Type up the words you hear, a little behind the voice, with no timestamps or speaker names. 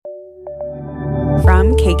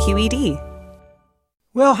from KQED.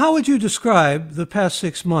 Well, how would you describe the past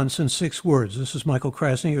 6 months in 6 words? This is Michael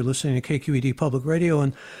Krasny. You're listening to KQED Public Radio.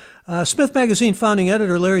 And Smith Magazine founding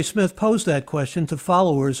editor Larry Smith posed that question to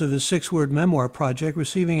followers of his 6-word memoir project,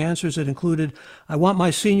 receiving answers that included, I want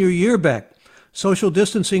my senior year back, social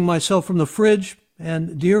distancing myself from the fridge,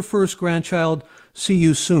 and dear first grandchild, see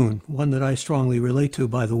you soon, one that I strongly relate to,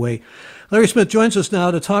 by the way. Larry Smith joins us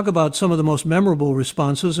now to talk about some of the most memorable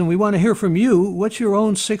responses, and we want to hear from you. What's your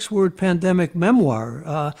own 6-word pandemic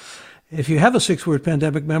memoir? If you have a 6-word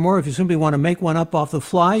pandemic memoir, if you simply want to make one up off the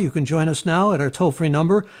fly, you can join us now at our toll-free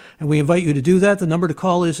number, and we invite you to do that. The number to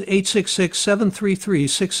call is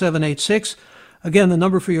 866-733-6786. Again, the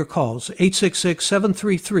number for your calls,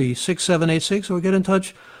 866-733-6786, or get in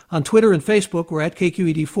touch on Twitter and Facebook. We're at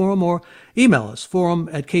KQED Forum, or email us,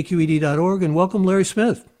 forum@kqed.org. And welcome, Larry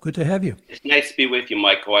Smith. Good to have you. It's nice to be with you,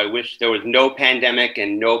 Michael. I wish there was no pandemic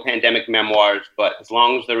and no pandemic memoirs, but as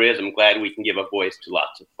long as there is, I'm glad we can give a voice to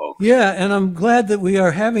lots of folks. Yeah, and I'm glad that we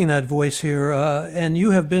are having that voice here. And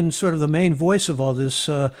you have been sort of the main voice of all this.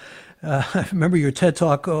 I remember your TED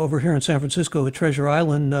Talk over here in San Francisco at Treasure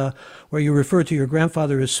Island, where you referred to your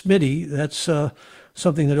grandfather as Smitty. That's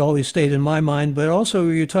something that always stayed in my mind, but also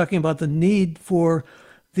you're talking about the need for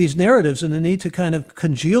these narratives and the need to kind of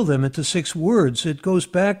congeal them into 6 words. It goes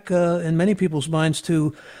back in many people's minds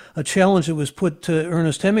to a challenge that was put to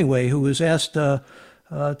Ernest Hemingway, who was asked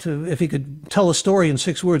if he could tell a story in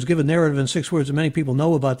 6 words, give a narrative in 6 words, and many people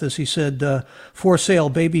know about this. He said, for sale,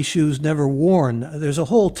 baby shoes never worn. There's a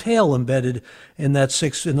whole tale embedded in those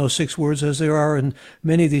 6 words, as there are in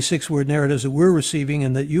many of these 6-word narratives that we're receiving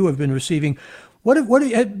and that you have been receiving. What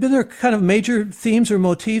have been there kind of major themes or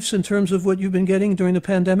motifs in terms of what you've been getting during the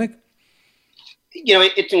pandemic? You know,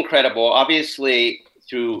 it's incredible. Obviously,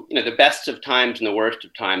 through the best of times and the worst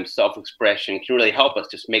of times, self-expression can really help us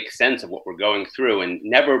just make sense of what we're going through. And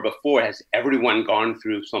never before has everyone gone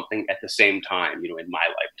through something at the same time, in my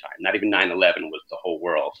lifetime. Not even 9/11 was the whole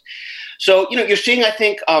world. So, you're seeing, I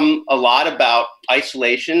think, a lot about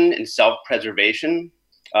isolation and self-preservation.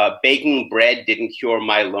 Baking bread didn't cure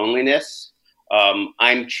my loneliness.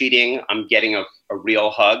 I'm cheating. I'm getting a real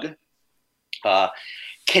hug.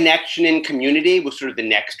 Connection and community was sort of the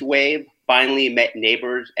next wave. Finally met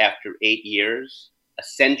neighbors after 8 years.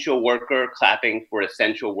 Essential worker clapping for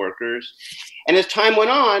essential workers. And as time went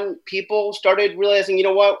on, people started realizing,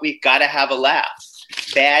 we've got to have a laugh.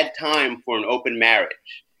 Bad time for an open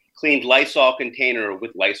marriage. Cleaned Lysol container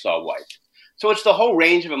with Lysol wipe. So it's the whole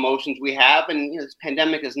range of emotions we have. And this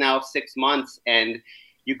pandemic is now 6 months, and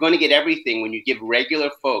you're going to get everything when you give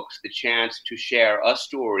regular folks the chance to share a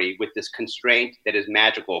story with this constraint that is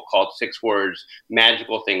magical, called 6 words.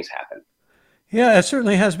 Magical things happen. Yeah, it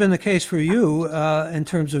certainly has been the case for you in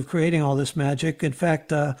terms of creating all this magic. In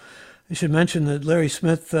fact, I should mention that Larry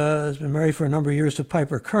Smith has been married for a number of years to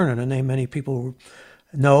Piper Kernan, a name many people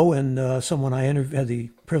know, and someone I had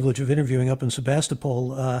the privilege of interviewing up in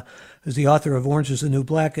Sebastopol, is the author of Orange is the New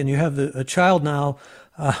Black. And you have a child now.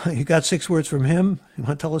 You got 6 words from him. You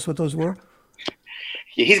want to tell us what those were?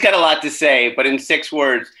 He's got a lot to say, but in 6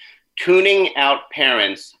 words, tuning out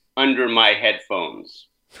parents under my headphones.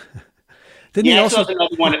 He also has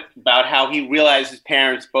another one about how he realized his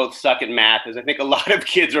parents both suck at math, as I think a lot of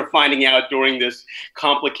kids are finding out during this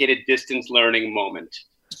complicated distance learning moment.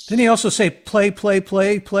 Didn't he also say play, play,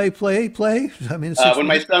 play, play, play, play? I mean, when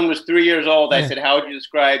my son was 3 years old, I said, how would you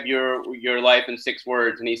describe your life in 6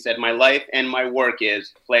 words? And he said, my life and my work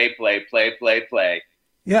is play, play, play, play, play.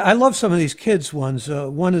 Yeah, I love some of these kids' ones.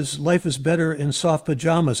 One is life is better in soft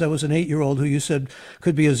pajamas. That was an 8-year-old who you said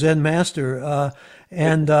could be a Zen master.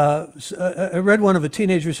 And I read one of a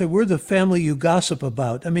teenager who said, we're the family you gossip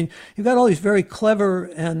about. I mean, you've got all these very clever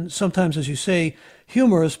and sometimes, as you say,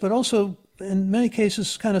 humorous, but also in many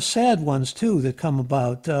cases kind of sad ones, too, that come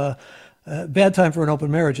about. Bad time for an open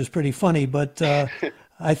marriage is pretty funny, but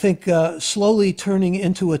I think slowly turning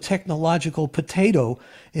into a technological potato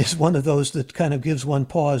is one of those that kind of gives one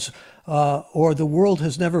pause, or the world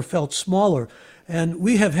has never felt smaller. And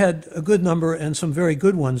we have had a good number and some very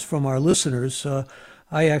good ones from our listeners.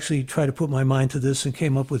 I actually tried to put my mind to this and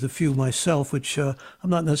came up with a few myself, which I'm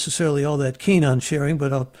not necessarily all that keen on sharing,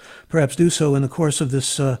 but I'll perhaps do so in the course of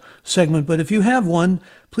this segment. But if you have one,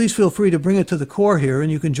 please feel free to bring it to the core here,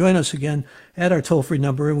 and you can join us again at our toll-free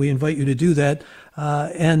number, and we invite you to do that.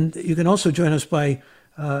 And you can also join us by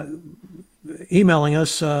emailing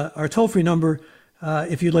us. Our toll-free number,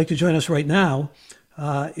 if you'd like to join us right now,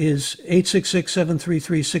 is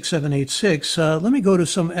 866-733-6786. Let me go to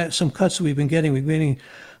some cuts that we've been getting. We've been getting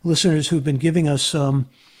listeners who've been giving us some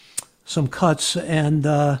cuts, and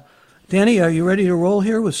Danny, are you ready to roll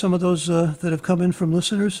here with some of those that have come in from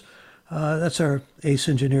listeners? That's our ace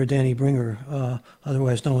engineer, Danny Bringer,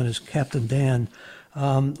 otherwise known as Captain Dan.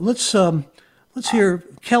 Let's hear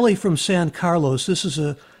Kelly from San Carlos. This is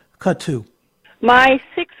a cut 2. My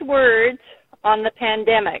 6 words on the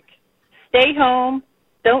pandemic: stay home,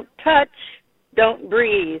 don't touch, don't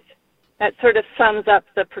breathe. That sort of sums up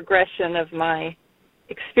the progression of my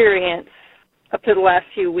experience up to the last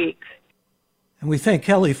few weeks. And we thank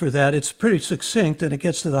Kelly for that. It's pretty succinct and it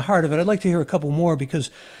gets to the heart of it. I'd like to hear a couple more because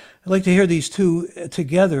I'd like to hear these two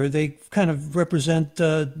together. They kind of represent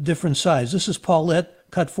different sides. This is Paulette,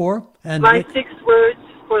 cut 4. And my 6 words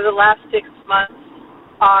for the last 6 months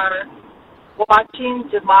are watching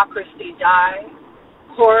democracy die,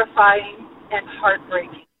 horrifying and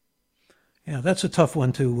heartbreaking. Yeah, that's a tough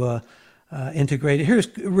one to integrate. Here's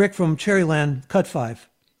Rick from Cherryland, cut 5.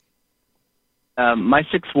 My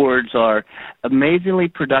 6 words are amazingly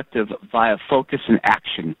productive via focus and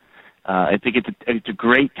action. I think it's a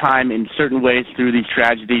great time in certain ways through these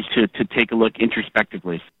tragedies to take a look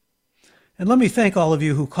introspectively. And let me thank all of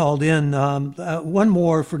you who called in. One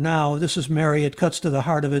more for now. This is Mary. It cuts to the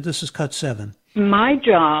heart of it. This is cut 7. My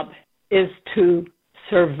job is to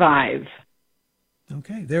survive.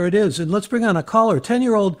 Okay, there it is. And let's bring on a caller.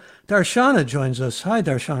 10-year-old Darshana joins us. Hi,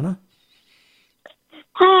 Darshana.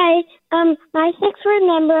 Hi. My 6-word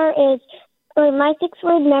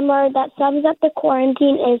memoir that sums up the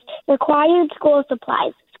quarantine is required school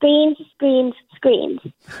supplies. Screens, screens, screens.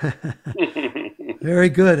 Very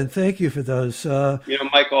good, and thank you for those.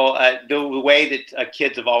 Michael, the way that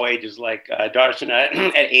kids of all ages, like Darshana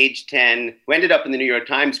at age 10, who ended up in the New York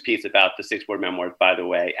Times piece about the 6-word memoirs, by the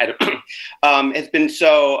way, has been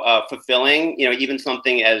so fulfilling. Even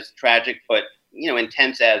something as tragic but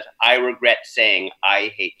intense as I regret saying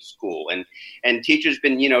I hate school, and teachers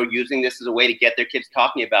been using this as a way to get their kids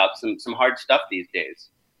talking about some hard stuff these days.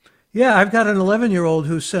 Yeah, I've got an 11-year-old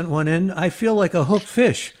who sent one in. I feel like a hooked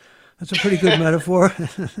fish. That's a pretty good metaphor.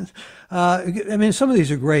 I mean, some of these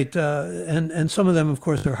are great, and some of them, of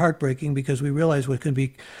course, are heartbreaking because we realize what can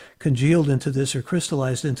be congealed into this or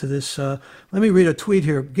crystallized into this. Let me read a tweet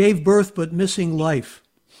here. Gave birth but missing life.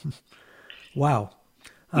 Wow.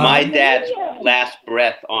 My dad's last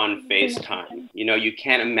breath on FaceTime. You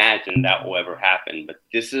can't imagine that will ever happen. But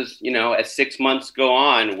this is, as 6 months go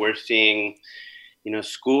on, we're seeing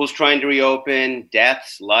schools trying to reopen,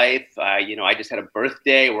 deaths, life. I just had a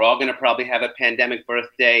birthday. We're all going to probably have a pandemic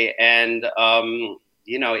birthday. And,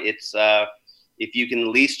 it's if you can at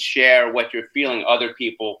least share what you're feeling, other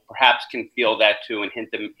people perhaps can feel that too and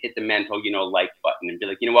hit the mental, like button and be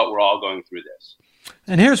like, we're all going through this.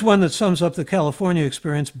 And here's one that sums up the California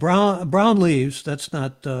experience. Brown leaves, that's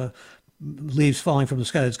not leaves falling from the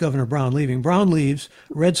sky, it's Governor Brown leaving. Brown leaves,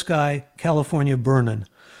 red sky, California burning.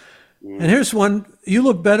 And here's one, you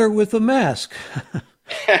look better with a mask.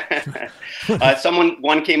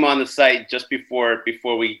 One came on the site just before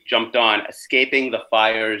we jumped on, escaping the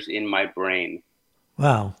fires in my brain.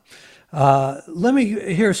 Wow. Let me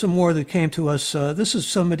hear some more that came to us. This is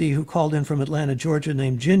somebody who called in from Atlanta, Georgia,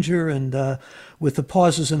 named Ginger, and with the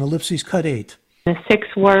pauses and ellipses, cut 8. The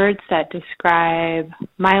 6 words that describe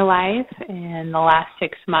my life in the last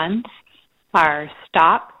 6 months are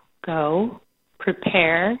stop, go,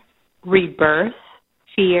 prepare, rebirth,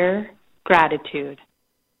 fear, gratitude.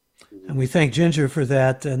 And we thank Ginger for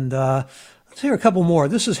that. And let's hear a couple more.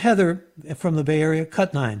 This is Heather from the Bay Area,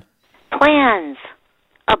 cut 9. Plans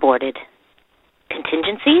aborted.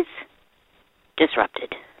 Contingencies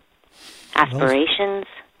disrupted. Aspirations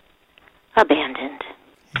abandoned.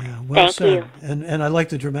 Yeah, well Thank said. you. And I like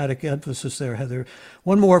the dramatic emphasis there, Heather.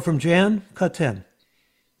 One more from Jan, cut 10.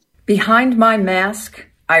 Behind my mask,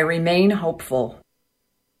 I remain hopeful.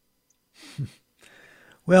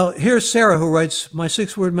 Well, here's Sarah, who writes my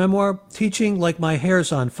 6-word memoir, Teaching Like My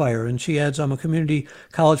Hair's on Fire. And she adds, I'm a community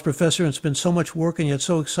college professor, and it's been so much work and yet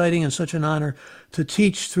so exciting and such an honor to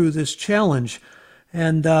teach through this challenge.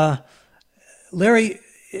 And Larry,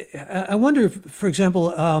 I wonder, if, for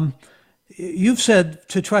example, you've said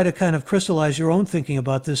to try to kind of crystallize your own thinking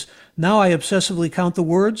about this. Now I obsessively count the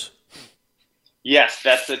words? Yes,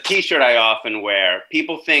 that's a T-shirt I often wear.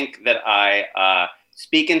 People think that I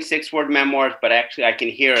speak in 6-word memoirs, but actually I can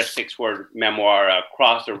hear a 6-word memoir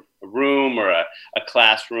across a room or a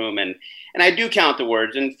classroom, and I do count the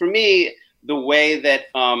words. And for me, the way that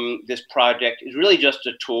this project is really just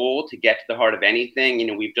a tool to get to the heart of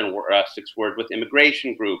anything. We've done 6-word with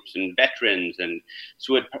immigration groups and veterans and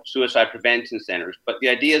suicide prevention centers. But the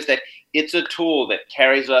idea is that it's a tool that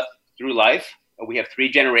carries us through life. We have 3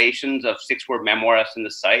 generations of 6-word memoirists in the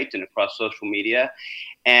site and across social media.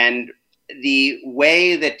 And the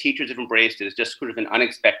way that teachers have embraced it is just sort of an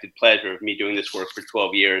unexpected pleasure of me doing this work for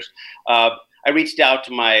 12 years. I reached out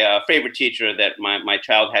to my favorite teacher that my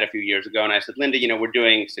child had a few years ago, and I said, Linda, we're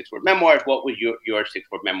doing Six-Word Memoirs. What was your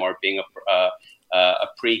Six-Word Memoir, being a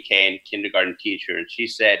pre-K and kindergarten teacher? And she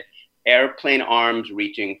said, airplane arms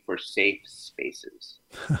reaching for safe spaces.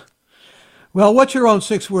 Well, what's your own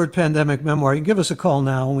six-word pandemic memoir? You can give us a call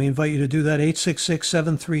now, and we invite you to do that.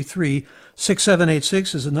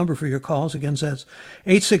 866-733-6786 is the number for your calls. Again, that's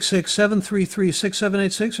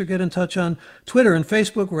 866-733-6786, or get in touch on Twitter and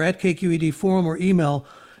Facebook. We're at KQED Forum, or email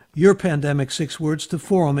your pandemic 6 words to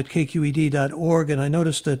forum@kqed.org. And I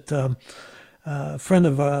noticed that a friend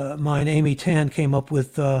of mine, Amy Tan, came up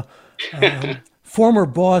with former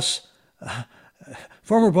boss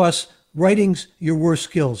writings your worst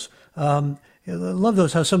skills. I love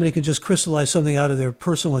those, how somebody can just crystallize something out of their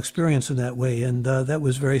personal experience in that way. And that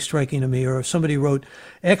was very striking to me. Or if somebody wrote,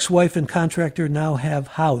 ex-wife and contractor now have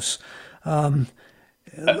house. A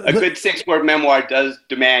good six-word memoir does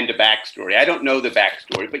demand a backstory. I don't know the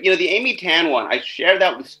backstory, but the Amy Tan one, I share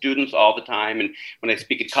that with students all the time, and when I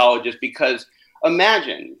speak at colleges, because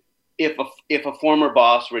imagine if a former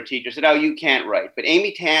boss or a teacher said, "Oh, you can't write," but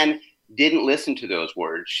Amy Tan didn't listen to those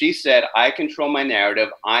words. She said, I control my narrative.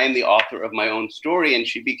 I am the author of my own story. And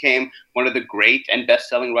she became one of the great and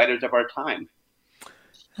best-selling writers of our time.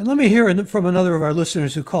 And let me hear from another of our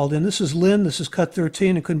listeners who called in. This is Lynn. This is Cut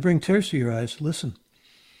 13. It couldn't bring tears to your eyes. Listen.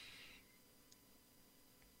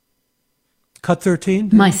 Cut 13?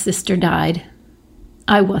 My sister died.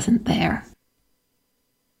 I wasn't there.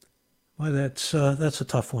 Well, that's a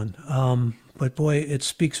tough one. But boy, it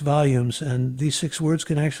speaks volumes, and these 6 words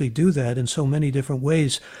can actually do that in so many different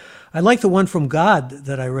ways. I like the one from God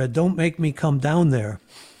that I read, don't make me come down there.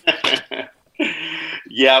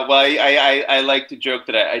 Yeah, well, I like to joke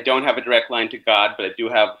that I don't have a direct line to God, but I do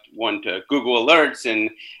have one to Google Alerts.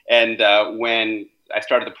 And when I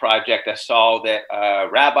started the project, I saw that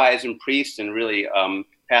rabbis and priests and really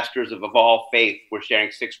pastors of all faith were sharing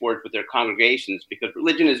 6 words with their congregations, because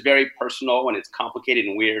religion is very personal and it's complicated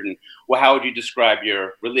and weird. And well, how would you describe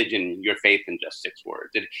your religion, your faith, in just 6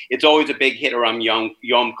 words? It's always a big hit around Yom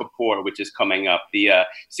Kippur, which is coming up, the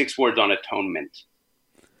 6 words on atonement.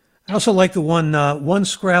 I also like the one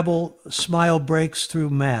Scrabble smile breaks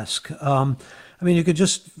through mask. I mean, you could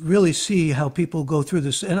just really see how people go through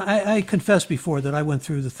this. And I confessed before that I went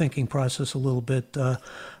through the thinking process a little bit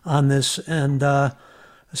on this. And I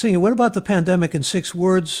was thinking, what about the pandemic in 6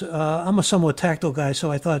 words? I'm a somewhat tactile guy,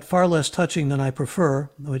 so I thought far less touching than I prefer,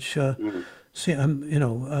 which, see, I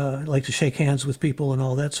like to shake hands with people and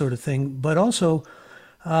all that sort of thing. But also,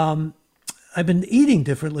 I've been eating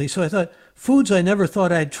differently, so I thought foods I never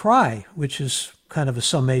thought I'd try, which is kind of a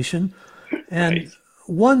summation. And right.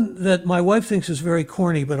 One that my wife thinks is very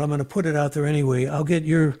corny, but I'm going to put it out there anyway. I'll get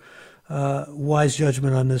your wise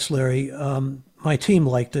judgment on this, Larry. My team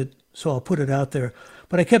liked it, so I'll put it out there.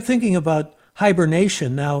 But I kept thinking about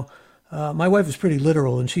hibernation. Now, my wife is pretty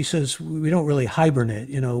literal, and she says we don't really hibernate,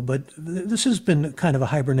 but this has been kind of a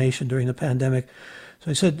hibernation during the pandemic. So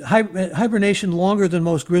I said hibernation longer than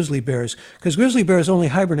most grizzly bears, because grizzly bears only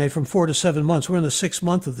hibernate from 4 to 7 months. We're in the 6th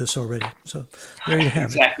month of this already. So there you have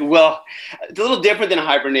exactly. Well, it's a little different than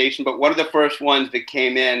hibernation, but one of the first ones that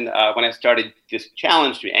came in when I started this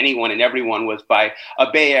challenge to anyone and everyone was by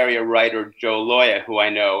a Bay Area writer, Joe Loya, who I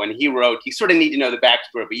know. And he wrote, you sort of need to know the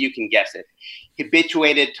backstory, but you can guess it.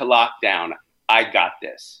 Habituated to lockdown, I got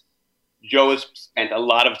this. Joe has spent a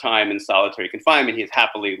lot of time in solitary confinement. He is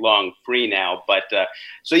happily long free now. But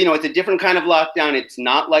so, it's a different kind of lockdown. It's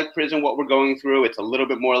not like prison, what we're going through. It's a little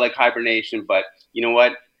bit more like hibernation. But you know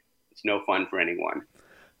what? It's no fun for anyone.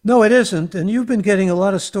 No, it isn't. And you've been getting a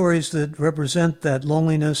lot of stories that represent that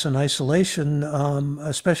loneliness and isolation,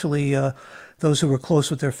 especially those who are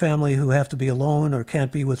close with their family who have to be alone or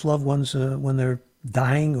can't be with loved ones when they're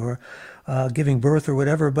dying or giving birth or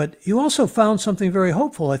whatever. But you also found something very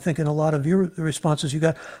hopeful, I think, in a lot of your responses. You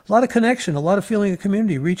got a lot of connection, a lot of feeling of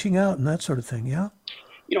community, reaching out and that sort of thing. Yeah.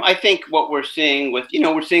 I think what we're seeing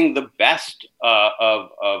we're seeing the best of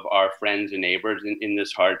our friends and neighbors in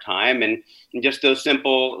this hard time. And just those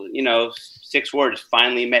simple, 6 words,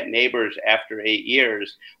 finally met neighbors after 8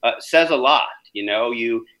 years, says a lot.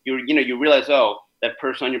 You realize, oh, that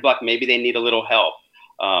person on your block, maybe they need a little help.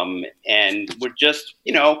 And we're just,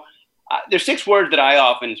 there's 6 words that I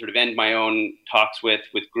often sort of end my own talks with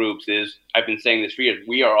groups is, I've been saying this for years,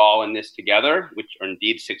 we are all in this together, which are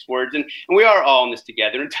indeed 6 words. And we are all in this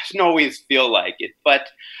together. It doesn't always feel like it. But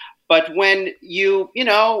when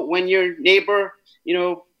when your neighbor,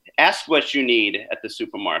 ask what you need at the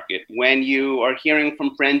supermarket, when you are hearing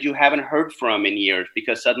from friends you haven't heard from in years,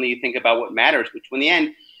 because suddenly you think about what matters, which in the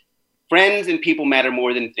end, friends and people matter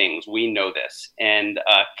more than things. We know this. And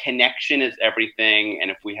connection is everything.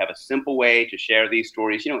 And if we have a simple way to share these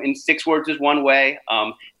stories, in 6 words is one way,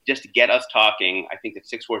 just to get us talking. I think that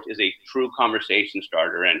 6 words is a true conversation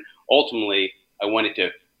starter. And ultimately, I wanted to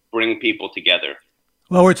bring people together.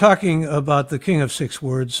 Well, we're talking about the king of 6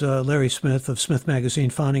 words, Larry Smith of Smith Magazine,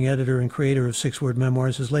 founding editor and creator of 6-Word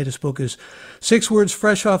Memoirs. His latest book is 6 Words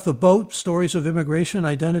Fresh Off the Boat, Stories of Immigration,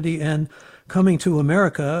 Identity, and Coming to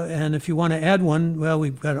America. And if you want to add one, well,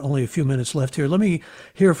 we've got only a few minutes left here. Let me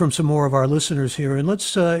hear from some more of our listeners here. And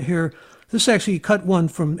let's hear, this actually cut one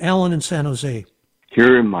from Alan in San Jose.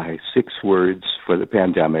 Here are my 6 words for the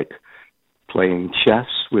pandemic: playing chess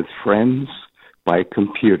with friends by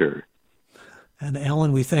computer. And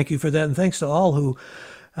Alan, we thank you for that. And thanks to all who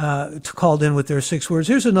called in with their 6 words.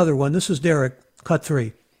 Here's another one. This is Derek, cut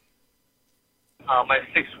 3. My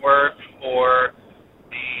 6 words for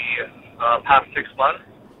the past 6 months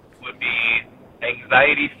would be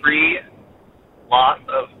anxiety-free, loss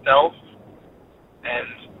of self, and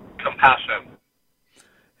compassion.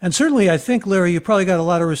 And certainly, I think, Larry, you probably got a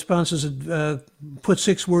lot of responses that put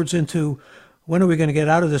 6 words into when are we going to get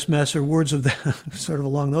out of this mess, or words of sort of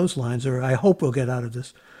along those lines, or I hope we'll get out of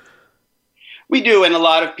this. We do, and a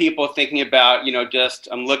lot of people thinking about,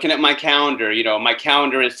 I'm looking at my calendar, my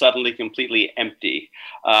calendar is suddenly completely empty.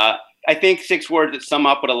 I think 6 words that sum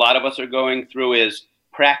up what a lot of us are going through is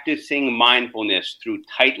practicing mindfulness through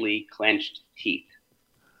tightly clenched teeth.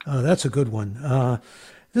 That's a good one.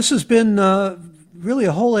 This has been really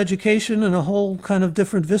a whole education and a whole kind of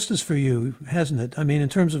different vistas for you, hasn't it? I mean, in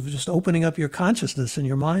terms of just opening up your consciousness and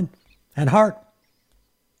your mind and heart.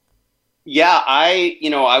 Yeah, I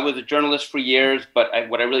was a journalist for years, but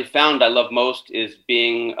what I really found I love most is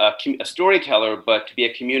being a storyteller, but to be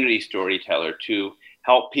a community storyteller, to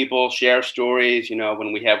help people share stories.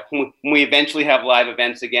 When we eventually have live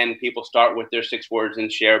events again, people start with their 6 words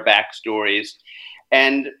and share backstories.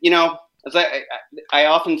 And, as I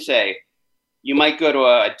often say, you might go to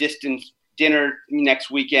a distance dinner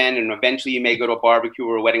next weekend, and eventually you may go to a barbecue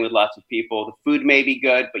or a wedding with lots of people. The food may be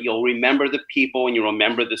good, but you'll remember the people and you'll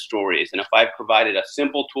remember the stories. And if I've provided a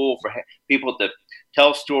simple tool for people to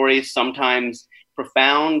tell stories, sometimes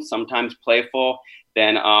profound, sometimes playful,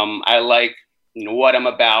 then I like what I'm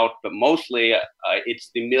about. But mostly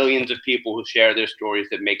it's the millions of people who share their stories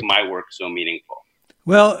that make my work so meaningful.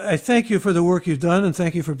 Well, I thank you for the work you've done, and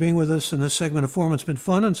thank you for being with us in this segment of Forum. It's been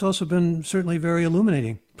fun, and it's also been certainly very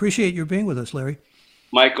illuminating. Appreciate your being with us, Larry.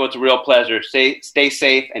 Michael, it's a real pleasure. Stay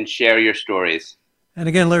safe and share your stories. And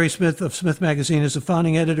again, Larry Smith of Smith Magazine is the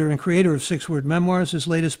founding editor and creator of 6-Word Memoirs. His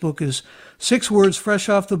latest book is 6 Words Fresh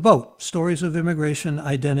Off the Boat, Stories of Immigration,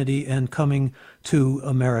 Identity, and Coming to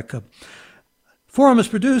America. Forum is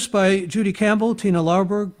produced by Judy Campbell, Tina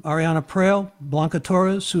Lauerberg, Ariana Prale, Blanca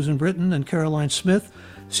Torres, Susan Britton, and Caroline Smith.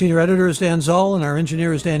 Senior editor is Dan Zoll, and our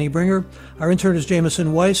engineer is Danny Bringer. Our intern is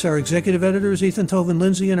Jameson Weiss. Our executive editor is Ethan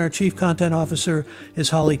Toven-Lindsay, and our chief content officer is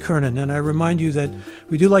Holly Kernan. And I remind you that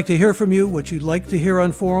we do like to hear from you, what you'd like to hear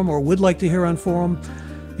on Forum or would like to hear on Forum.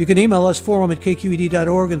 You can email us,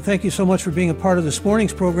 forum@kqed.org, and thank you so much for being a part of this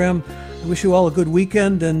morning's program. I wish you all a good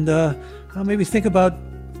weekend, and maybe think about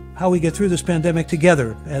how we get through this pandemic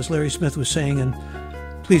together, as Larry Smith was saying, and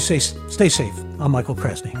please stay safe. I'm Michael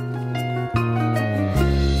Krasny.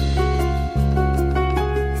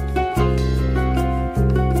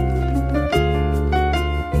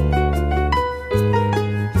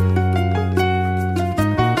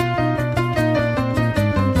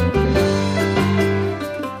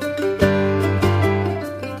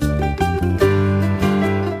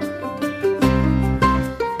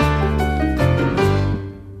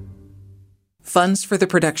 Funds for the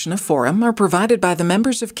production of Forum are provided by the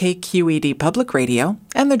members of KQED Public Radio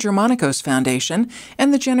and the Germanicos Foundation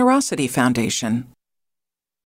and the Generosity Foundation.